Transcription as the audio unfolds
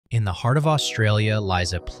In the heart of Australia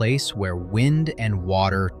lies a place where wind and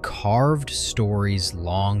water carved stories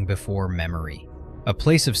long before memory. A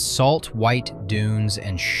place of salt white dunes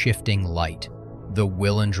and shifting light, the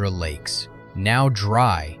Willandra Lakes. Now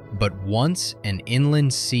dry, but once an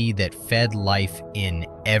inland sea that fed life in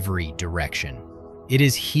every direction. It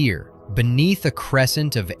is here, beneath a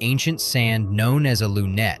crescent of ancient sand known as a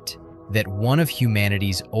lunette, that one of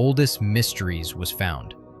humanity's oldest mysteries was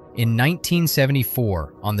found. In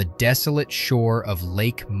 1974, on the desolate shore of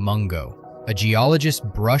Lake Mungo, a geologist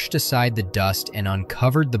brushed aside the dust and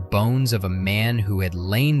uncovered the bones of a man who had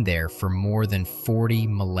lain there for more than 40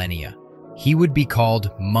 millennia. He would be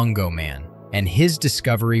called Mungo Man, and his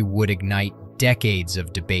discovery would ignite decades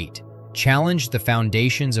of debate, challenge the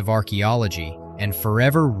foundations of archaeology, and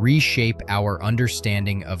forever reshape our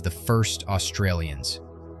understanding of the first Australians.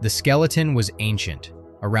 The skeleton was ancient,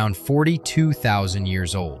 around 42,000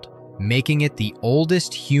 years old, making it the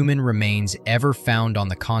oldest human remains ever found on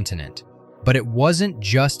the continent. But it wasn't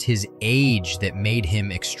just his age that made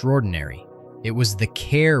him extraordinary. It was the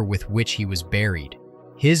care with which he was buried.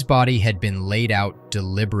 His body had been laid out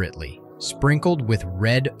deliberately, sprinkled with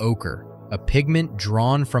red ochre, a pigment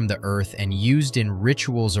drawn from the earth and used in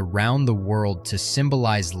rituals around the world to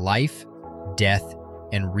symbolize life, death,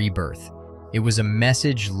 and rebirth. It was a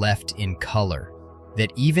message left in color,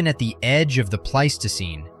 that even at the edge of the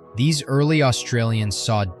Pleistocene, these early Australians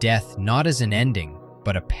saw death not as an ending,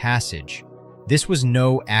 but a passage. This was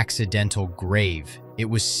no accidental grave, it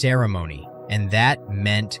was ceremony, and that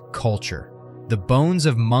meant culture. The bones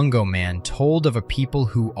of Mungo Man told of a people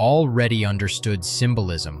who already understood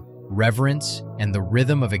symbolism, reverence, and the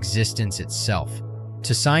rhythm of existence itself.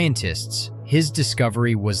 To scientists, his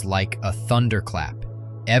discovery was like a thunderclap,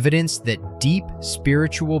 evidence that deep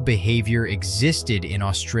spiritual behavior existed in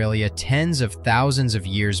Australia tens of thousands of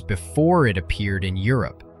years before it appeared in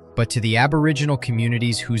Europe. But to the Aboriginal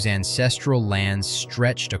communities whose ancestral lands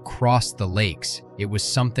stretched across the lakes, it was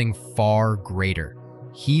something far greater.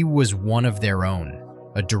 He was one of their own,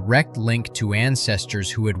 a direct link to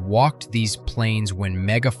ancestors who had walked these plains when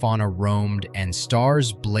megafauna roamed and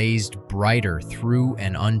stars blazed brighter through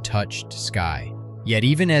an untouched sky. Yet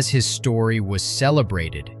even as his story was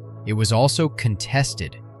celebrated, it was also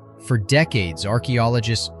contested. For decades,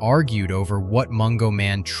 archaeologists argued over what Mungo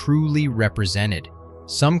Man truly represented.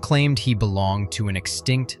 Some claimed he belonged to an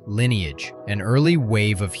extinct lineage, an early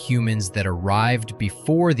wave of humans that arrived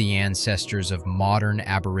before the ancestors of modern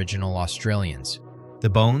Aboriginal Australians. The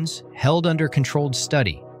bones, held under controlled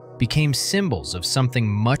study, became symbols of something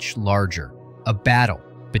much larger, a battle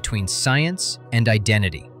between science and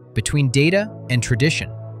identity, between data and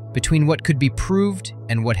tradition, between what could be proved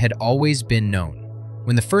and what had always been known.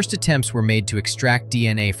 When the first attempts were made to extract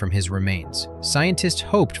DNA from his remains, scientists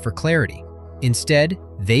hoped for clarity. Instead,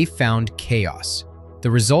 they found chaos.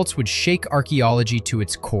 The results would shake archaeology to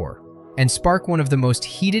its core and spark one of the most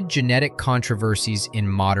heated genetic controversies in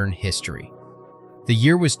modern history. The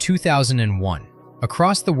year was 2001.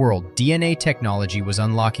 Across the world, DNA technology was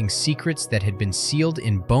unlocking secrets that had been sealed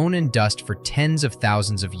in bone and dust for tens of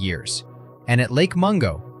thousands of years. And at Lake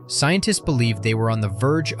Mungo, scientists believed they were on the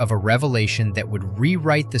verge of a revelation that would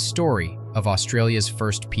rewrite the story of Australia's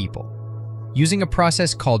first people. Using a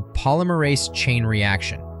process called polymerase chain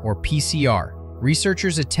reaction, or PCR,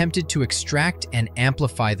 researchers attempted to extract and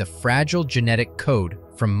amplify the fragile genetic code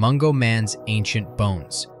from Mungo Man's ancient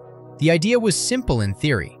bones. The idea was simple in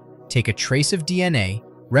theory. Take a trace of DNA,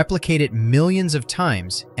 replicate it millions of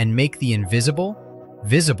times, and make the invisible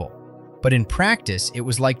visible. But in practice, it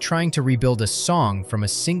was like trying to rebuild a song from a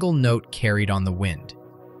single note carried on the wind.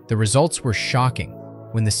 The results were shocking.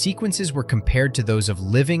 When the sequences were compared to those of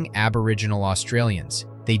living Aboriginal Australians,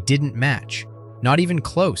 they didn't match. Not even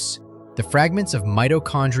close. The fragments of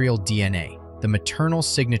mitochondrial DNA, the maternal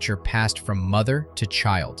signature passed from mother to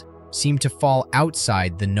child, seemed to fall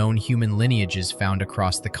outside the known human lineages found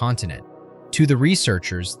across the continent. To the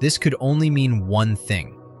researchers, this could only mean one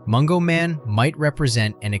thing. Mungo Man might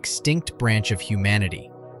represent an extinct branch of humanity,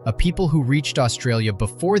 a people who reached Australia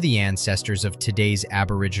before the ancestors of today's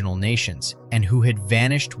Aboriginal nations, and who had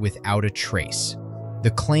vanished without a trace.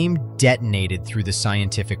 The claim detonated through the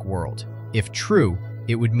scientific world. If true,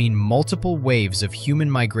 it would mean multiple waves of human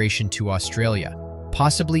migration to Australia,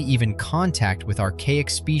 possibly even contact with archaic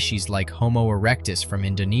species like Homo erectus from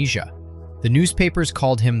Indonesia. The newspapers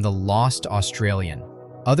called him the Lost Australian.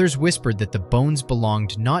 Others whispered that the bones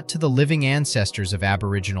belonged not to the living ancestors of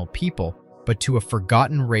Aboriginal people, but to a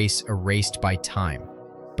forgotten race erased by time.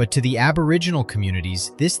 But to the Aboriginal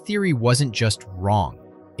communities, this theory wasn't just wrong.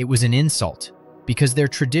 It was an insult, because their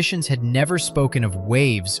traditions had never spoken of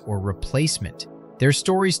waves or replacement. Their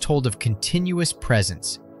stories told of continuous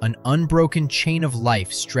presence, an unbroken chain of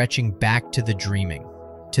life stretching back to the dreaming.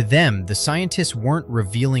 To them, the scientists weren't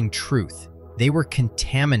revealing truth, they were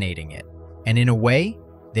contaminating it. And in a way,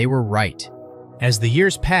 they were right. As the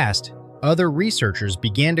years passed, other researchers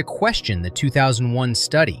began to question the 2001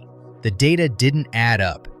 study. The data didn't add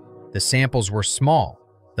up. The samples were small,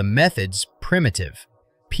 the methods primitive.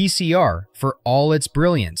 PCR, for all its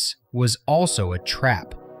brilliance, was also a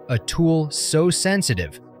trap, a tool so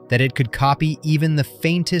sensitive that it could copy even the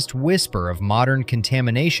faintest whisper of modern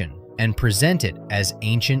contamination and present it as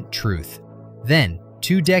ancient truth. Then,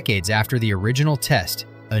 2 decades after the original test,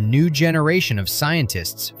 a new generation of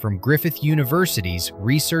scientists from Griffith University's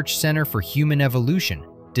Research Center for Human Evolution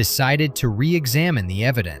decided to re-examine the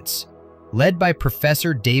evidence. Led by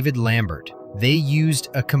Professor David Lambert, they used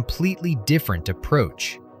a completely different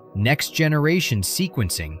approach: next-generation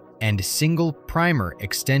sequencing and single primer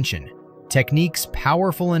extension, techniques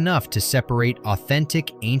powerful enough to separate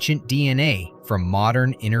authentic ancient DNA from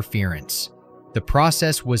modern interference. The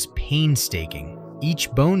process was painstaking.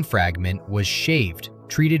 Each bone fragment was shaved,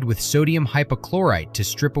 treated with sodium hypochlorite to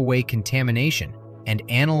strip away contamination, and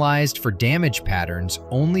analyzed for damage patterns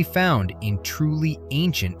only found in truly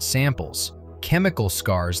ancient samples. Chemical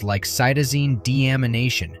scars like cytosine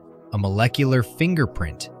deamination, a molecular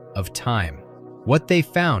fingerprint of time. What they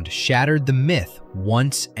found shattered the myth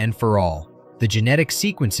once and for all. The genetic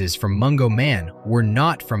sequences from Mungo Man were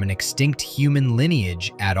not from an extinct human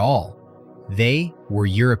lineage at all. They were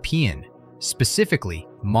European, specifically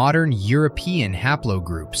modern European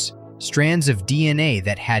haplogroups, strands of DNA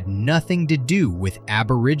that had nothing to do with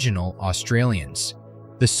Aboriginal Australians.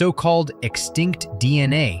 The so-called extinct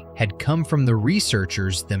DNA had come from the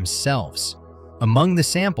researchers themselves. Among the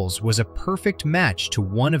samples was a perfect match to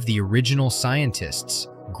one of the original scientists,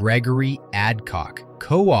 Gregory Adcock,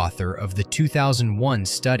 co-author of the 2001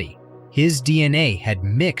 study. His DNA had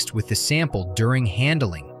mixed with the sample during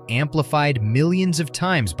handling, amplified millions of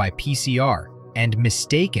times by PCR, and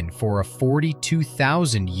mistaken for a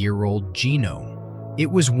 42,000-year-old genome. It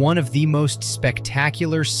was one of the most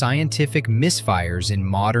spectacular scientific misfires in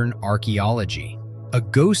modern archaeology, a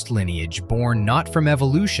ghost lineage born not from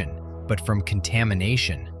evolution, but from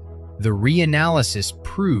contamination. The reanalysis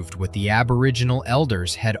proved what the Aboriginal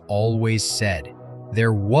elders had always said.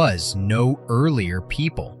 There was no earlier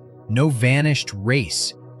people, no vanished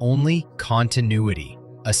race, only continuity.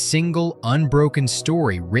 A single unbroken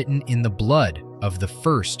story written in the blood of the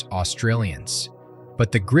first Australians.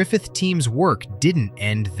 But the Griffith team's work didn't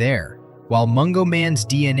end there. While Mungo Man's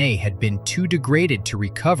DNA had been too degraded to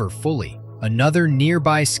recover fully, another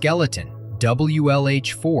nearby skeleton,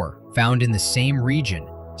 WLH4, found in the same region,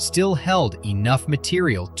 still held enough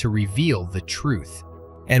material to reveal the truth.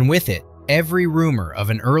 And with it, every rumor of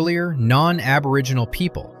an earlier, non-Aboriginal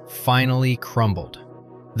people finally crumbled.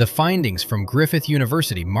 The findings from Griffith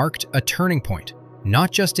University marked a turning point, not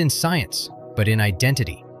just in science, but in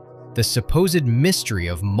identity. The supposed mystery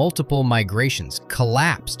of multiple migrations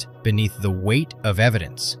collapsed beneath the weight of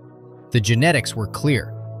evidence. The genetics were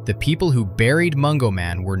clear. The people who buried Mungo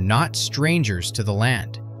Man were not strangers to the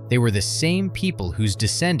land. They were the same people whose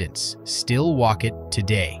descendants still walk it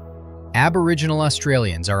today. Aboriginal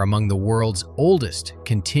Australians are among the world's oldest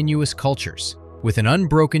continuous cultures, with an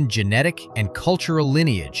unbroken genetic and cultural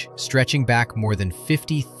lineage stretching back more than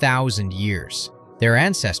 50,000 years. Their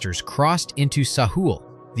ancestors crossed into Sahul,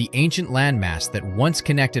 the ancient landmass that once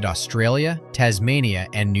connected Australia, Tasmania,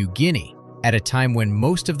 and New Guinea, at a time when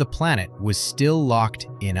most of the planet was still locked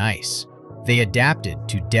in ice. They adapted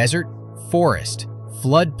to desert, forest,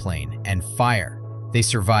 floodplain, and fire. They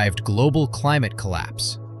survived global climate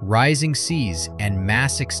collapse, rising seas, and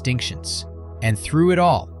mass extinctions. And through it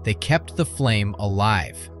all, they kept the flame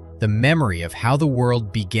alive, the memory of how the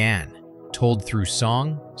world began, told through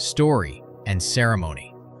song, story, and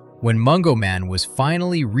ceremony. When Mungo Man was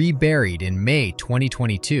finally reburied in May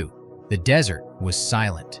 2022, the desert was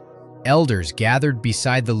silent. Elders gathered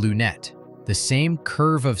beside the lunette, the same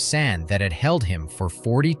curve of sand that had held him for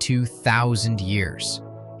 42,000 years.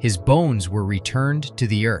 His bones were returned to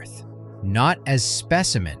the earth, not as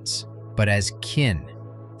specimens, but as kin.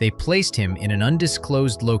 They placed him in an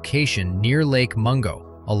undisclosed location near Lake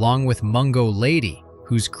Mungo, along with Mungo Lady,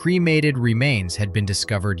 whose cremated remains had been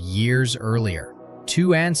discovered years earlier.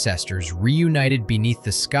 Two ancestors reunited beneath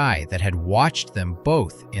the sky that had watched them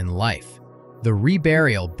both in life. The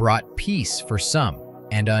reburial brought peace for some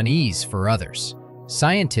and unease for others.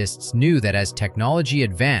 Scientists knew that as technology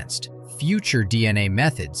advanced, future DNA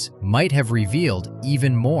methods might have revealed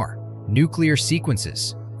even more: nuclear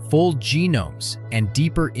sequences, full genomes, and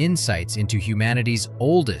deeper insights into humanity's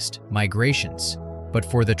oldest migrations. But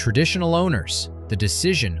for the traditional owners, the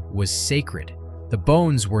decision was sacred. The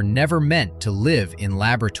bones were never meant to live in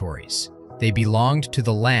laboratories. They belonged to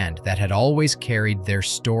the land that had always carried their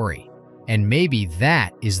story. And maybe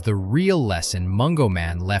that is the real lesson Mungo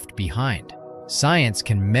Man left behind. Science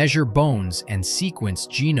can measure bones and sequence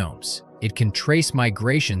genomes. It can trace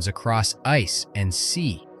migrations across ice and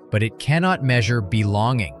sea, but it cannot measure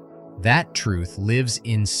belonging. That truth lives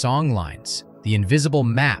in songlines, the invisible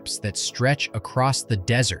maps that stretch across the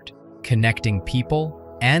desert, connecting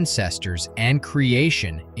people, ancestors, and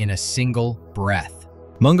creation in a single breath.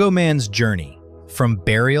 Mungo Man's journey, from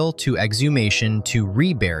burial to exhumation to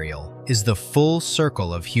reburial, is the full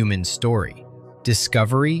circle of human story: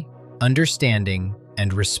 discovery, understanding,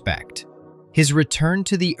 and respect. His return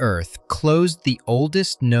to the Earth closed the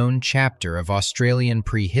oldest known chapter of Australian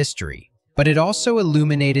prehistory, but it also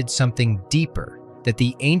illuminated something deeper, that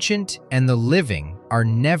the ancient and the living are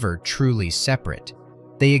never truly separate.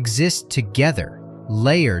 They exist together,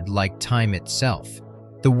 layered like time itself.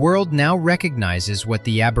 The world now recognizes what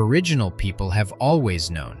the Aboriginal people have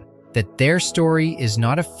always known, that their story is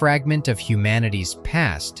not a fragment of humanity's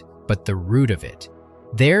past, but the root of it.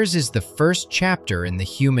 Theirs is the first chapter in the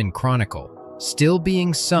human chronicle, still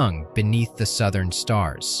being sung beneath the southern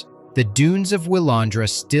stars. The dunes of Willandra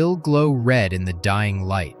still glow red in the dying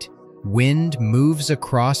light. Wind moves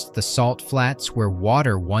across the salt flats where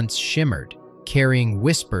water once shimmered, carrying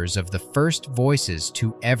whispers of the first voices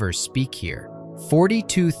to ever speak here.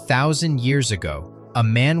 42,000 years ago, a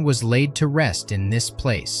man was laid to rest in this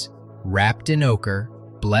place, wrapped in ochre,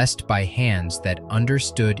 blessed by hands that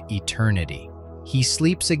understood eternity. He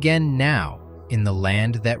sleeps again now in the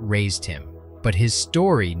land that raised him, but his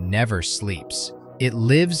story never sleeps. It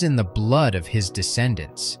lives in the blood of his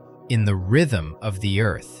descendants, in the rhythm of the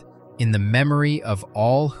earth, in the memory of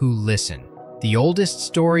all who listen. The oldest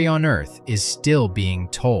story on earth is still being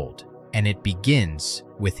told, and it begins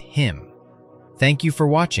with him. Thank you for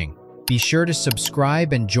watching. Be sure to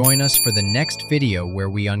subscribe and join us for the next video where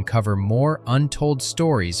we uncover more untold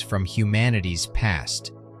stories from humanity's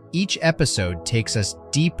past. Each episode takes us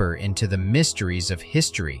deeper into the mysteries of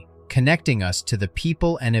history, connecting us to the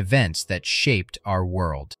people and events that shaped our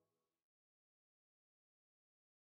world.